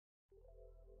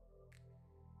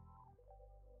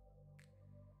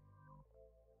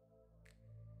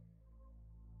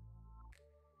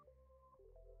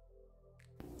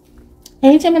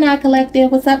Hey Gemini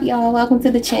Collective, what's up y'all? Welcome to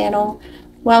the channel.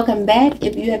 Welcome back.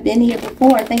 If you have been here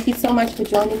before, thank you so much for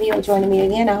joining me or joining me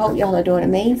again. I hope y'all are doing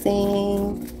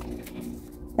amazing.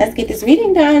 Let's get this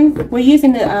reading done. We're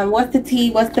using the what's the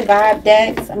tea, what's the vibe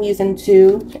decks. I'm using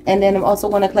two, and then I'm also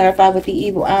going to clarify with the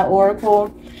Evil Eye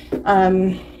Oracle.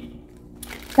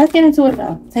 Let's get into it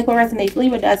though. Take what resonates,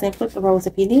 leave what doesn't, flip the roles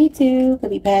if you need to. Could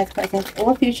be past, present,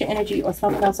 or future energy, or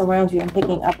something else around you I'm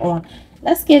picking up on.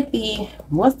 Let's get the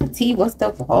what's the tea, what's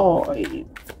the vibe?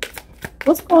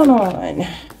 What's going on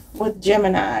with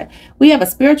Gemini? We have a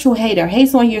spiritual hater.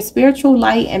 Hates on your spiritual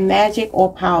light and magic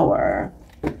or power.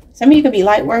 Some of you could be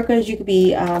light workers. You could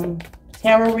be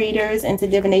tarot readers, into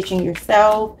divination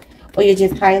yourself. Or you're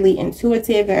just highly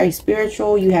intuitive, very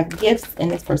spiritual. You have gifts and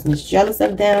this person is jealous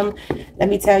of them. Let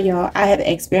me tell y'all, I have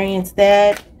experienced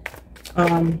that.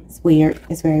 It's weird.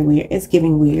 It's very weird. It's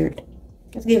giving weird.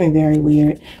 It's giving very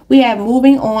weird. We have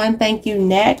moving on. Thank you.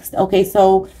 Next. Okay,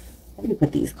 so let me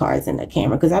put these cards in the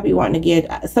camera because I be wanting to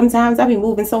get, sometimes I be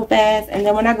moving so fast. And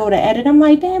then when I go to edit, I'm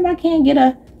like, damn, I can't get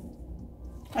a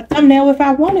thumbnail if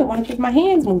I wanted one because my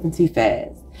hand's moving too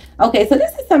fast. Okay, so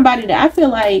this is somebody that I feel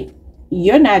like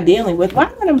you're not dealing with. Why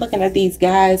am I looking at these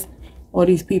guys or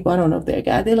these people? I don't know if they're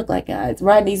guys. They look like guys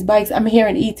riding these bikes. I'm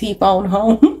hearing E.T. phone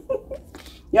home.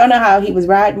 Y'all know how he was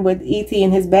riding with E.T.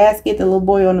 in his basket, the little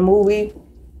boy on the movie.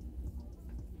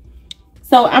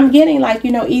 So I'm getting like,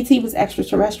 you know, E.T. was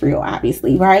extraterrestrial,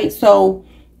 obviously, right? So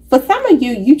for some of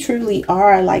you, you truly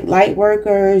are like light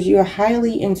workers. You're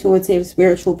highly intuitive,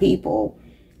 spiritual people.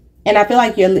 And I feel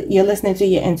like you're listening to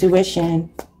your intuition.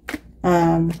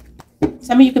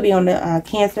 Some of you could be on the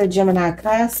Cancer, Gemini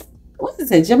cusp. What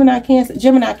is it? Gemini,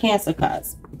 Cancer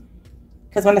cusp.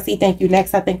 Because when I see thank you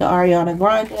next, I think of Ariana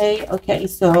Grande. Okay,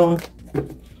 so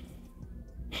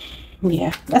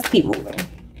yeah, let's keep moving.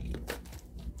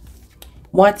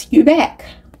 Wants you back.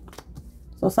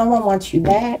 So someone wants you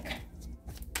back.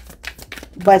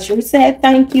 But you said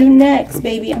thank you next,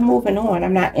 baby. I'm moving on.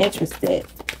 I'm not interested.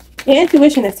 Your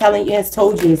intuition is telling you, it's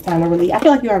told you it's time to release. I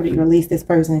feel like you already released this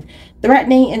person.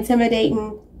 Threatening,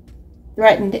 intimidating,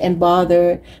 threatened, and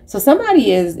bothered. So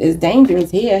somebody is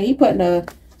dangerous here. He putting a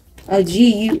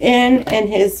GUN in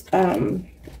his, I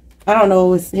don't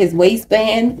know, his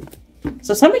waistband.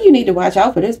 So some of you need to watch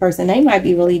out for this person. They might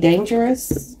be really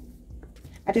dangerous.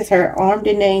 I just heard armed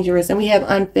and dangerous, and we have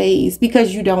unfazed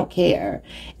because you don't care.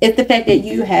 It's the fact that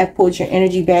you have pulled your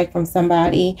energy back from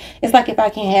somebody. It's like if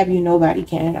I can't have you, nobody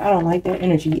can. I don't like that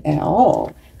energy at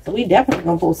all. So we definitely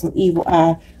gonna pull some Evil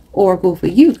Eye Oracle for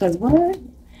you, because what?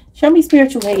 Show me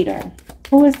spiritual hater.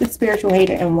 Who is the spiritual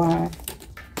hater and why?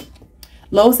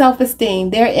 Low self-esteem.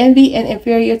 Their envy and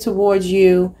inferior towards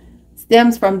you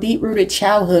stems from deep-rooted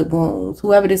childhood wounds,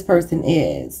 whoever this person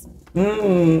is.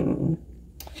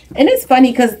 And it's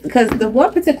funny because the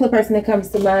one particular person that comes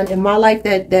to mind in my life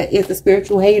that is a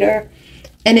spiritual hater,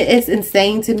 and it's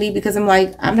insane to me because I'm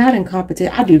like, I'm not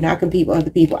incompetent. I do not compete with other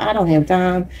people. I don't have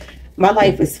time. My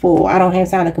life is full. I don't have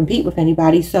time to compete with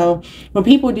anybody. So when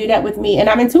people do that with me, and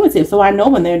I'm intuitive, so I know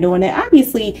when they're doing it.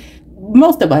 Obviously,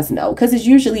 most of us know because it's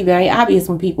usually very obvious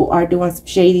when people are doing some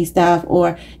shady stuff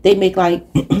or they make like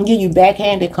give you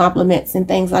backhanded compliments and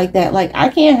things like that. Like, I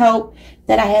can't help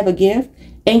that I have a gift.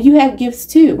 And you have gifts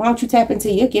too. Why don't you tap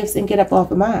into your gifts and get up off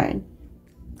of mine?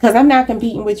 Because I'm not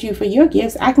competing with you for your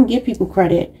gifts. I can give people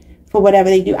credit for whatever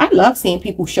they do. I love seeing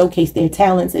people showcase their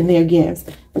talents and their gifts.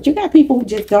 But you got people who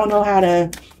just don't know how to.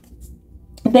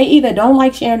 They either don't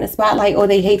like sharing the spotlight or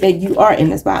they hate that you are in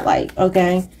the spotlight.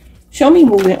 Okay? Show me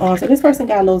moving on. So this person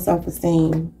got low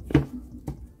self-esteem.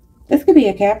 This could be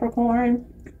a Capricorn.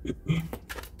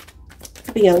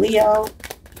 Could be a Leo.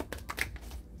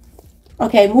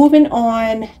 Okay, moving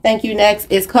on. Thank you.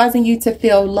 Next is causing you to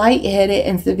feel lightheaded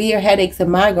and severe headaches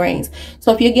and migraines.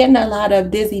 So if you're getting a lot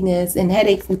of dizziness and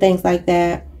headaches and things like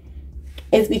that,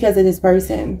 it's because of this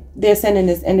person. They're sending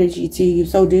this energy to you.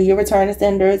 So do your return to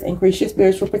senders, increase your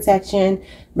spiritual protection,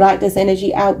 block this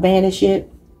energy out, banish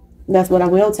it. That's what I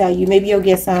will tell you. Maybe you'll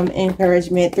get some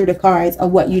encouragement through the cards of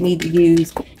what you need to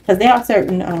use, because there are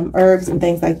certain herbs and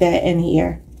things like that in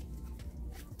here.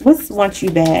 What's wants you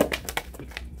back?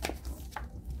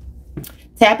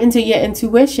 Tap into your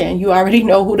intuition. You already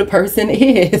know who the person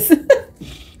is.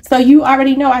 So you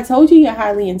already know. I told you you're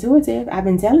highly intuitive. I've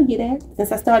been telling you that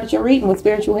since I started your reading with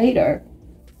spiritual hater.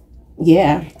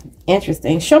 Yeah,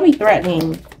 interesting. Show me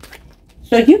threatening.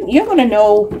 So you're going to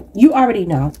know. You already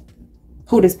know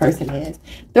who this person is.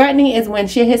 Threatening is when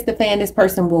shit hits the fan, this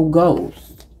person will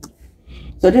ghost.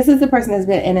 So this is the person that's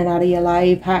been in and out of your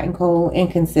life, hot and cold,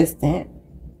 inconsistent.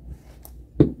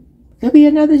 Could be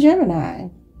another Gemini.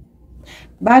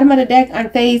 Bottom of the deck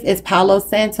unfazed is Palo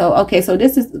Santo. Okay, so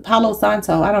this is Palo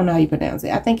Santo. I don't know how you pronounce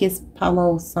it. I think it's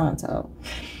Palo Santo.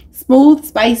 Smooth,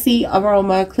 spicy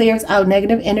aroma clears out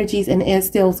negative energies and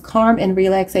instills calm and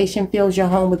relaxation, fills your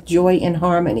home with joy and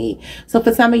harmony. So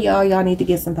for some of y'all need to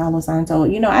get some Palo Santo.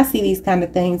 You know, I see these kind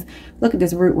of things. Look at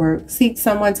this root work. Seek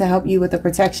someone to help you with a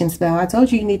protection spell. I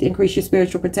told you you need to increase your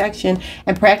spiritual protection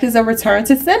and practice a return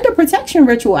to sender protection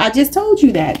ritual. I just told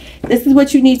you that. This is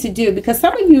what you need to do, because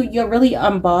some of you, you're really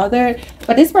unbothered,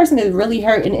 but this person is really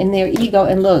hurting in their ego.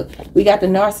 And look, we got the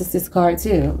narcissist card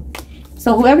too.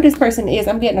 So whoever this person is,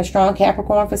 I'm getting a strong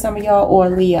Capricorn for some of y'all, or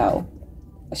Leo.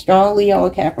 A strong Leo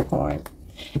or Capricorn.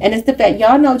 And it's the fact,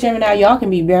 y'all know Gemini, y'all can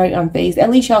be very unfazed.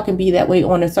 At least y'all can be that way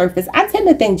on the surface. I tend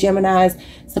to think Geminis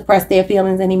suppress their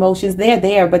feelings and emotions. They're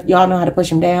there, but y'all know how to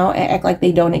push them down and act like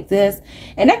they don't exist.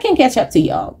 And that can catch up to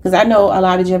y'all. Because I know a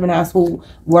lot of Geminis who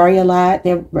worry a lot.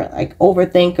 They're like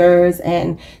overthinkers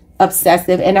and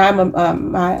obsessive. And I'm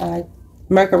my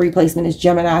Mercury placement is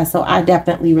Gemini, so I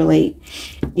definitely relate.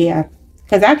 Yeah.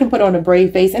 Because I can put on a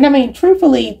brave face. And I mean,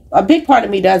 truthfully, a big part of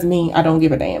me does mean I don't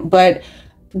give a damn. But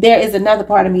there is another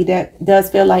part of me that does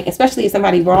feel like, especially if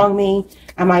somebody wronged me,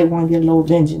 I might want to get a little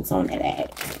vengeance on that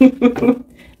act.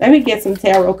 Let me get some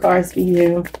tarot cards for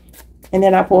you. And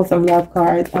then I'll pull some love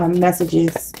cards,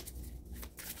 messages.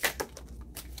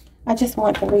 I just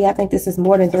want 3. I think this is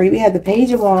more than 3. We have the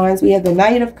Page of Wands. We have the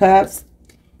Knight of Cups.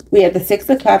 We have the 6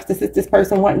 of Cups. This is this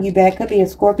person wanting you back. Could be a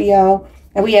Scorpio.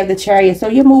 And we have the Chariot. So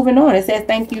you're moving on. It says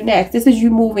thank you next. This is you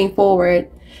moving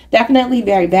forward. Definitely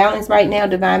very balanced right now.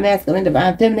 Divine masculine,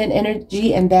 divine feminine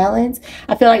energy and balance.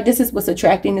 I feel like this is what's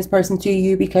attracting this person to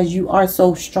you, because you are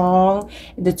so strong,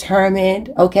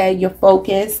 determined. Okay, you're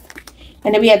focused.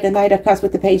 And then we have the Knight of Cups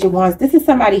with the Page of Wands. This is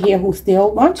somebody here who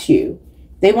still wants you.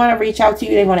 They want to reach out to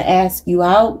you. They want to ask you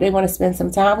out. They want to spend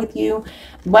some time with you.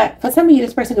 But for some of you,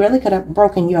 this person really could have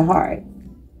broken your heart.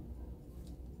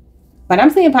 But I'm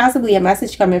seeing possibly a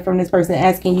message coming from this person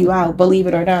asking you out, believe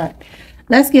it or not.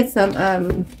 Let's get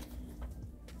some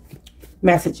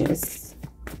messages.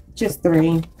 Just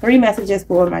 3. 3 messages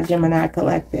for my Gemini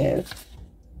collective.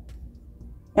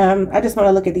 I just want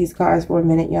to look at these cards for a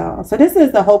minute, y'all. So this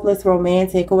is the hopeless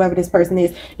romantic, whoever this person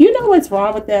is. You know what's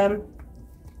wrong with them?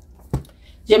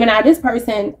 Gemini, this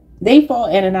person, they fall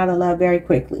in and out of love very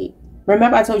quickly.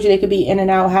 Remember I told you they could be in and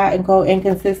out, hot and cold,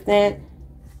 inconsistent.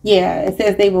 Yeah, it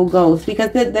says they will ghost,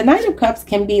 because the Knight of Cups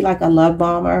can be like a love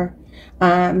bomber.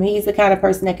 He's the kind of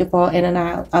person that can fall in and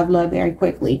out of love very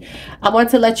quickly. I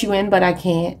want to let you in, but I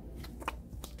can't.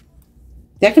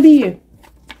 That could be you.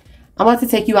 I want to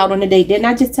take you out on a date. Didn't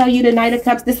I just tell you the Knight of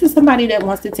Cups? This is somebody that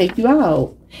wants to take you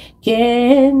out.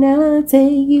 Can I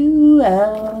take you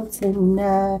out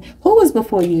tonight? Who was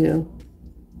before you?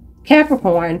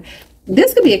 Capricorn.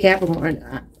 This could be a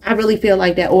Capricorn. I really feel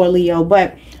like that, or Leo,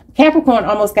 but Capricorn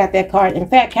almost got that card. In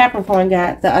fact, Capricorn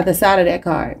got the other side of that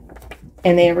card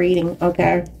in their reading.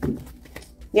 Okay.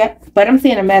 Yep. But I'm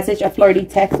seeing a message, a flirty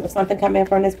text or something coming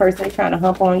from this person trying to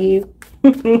hump on you.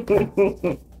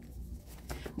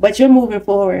 But you're moving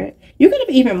forward. You could have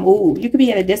even moved. You could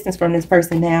be at a distance from this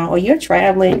person now, or you're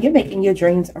traveling. You're making your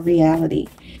dreams a reality.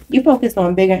 You focus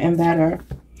on bigger and better.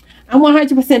 I'm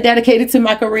 100% dedicated to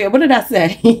my career. What did I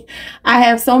say? I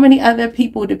have so many other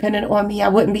people dependent on me. I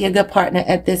wouldn't be a good partner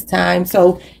at this time.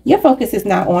 So your focus is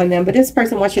not on them. But this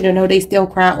person wants you to know they still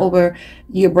cry over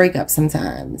your breakup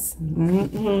sometimes.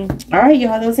 All right,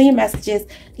 y'all. Those are your messages.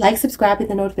 Like, subscribe, hit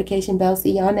the notification bell.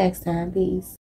 See y'all next time. Peace.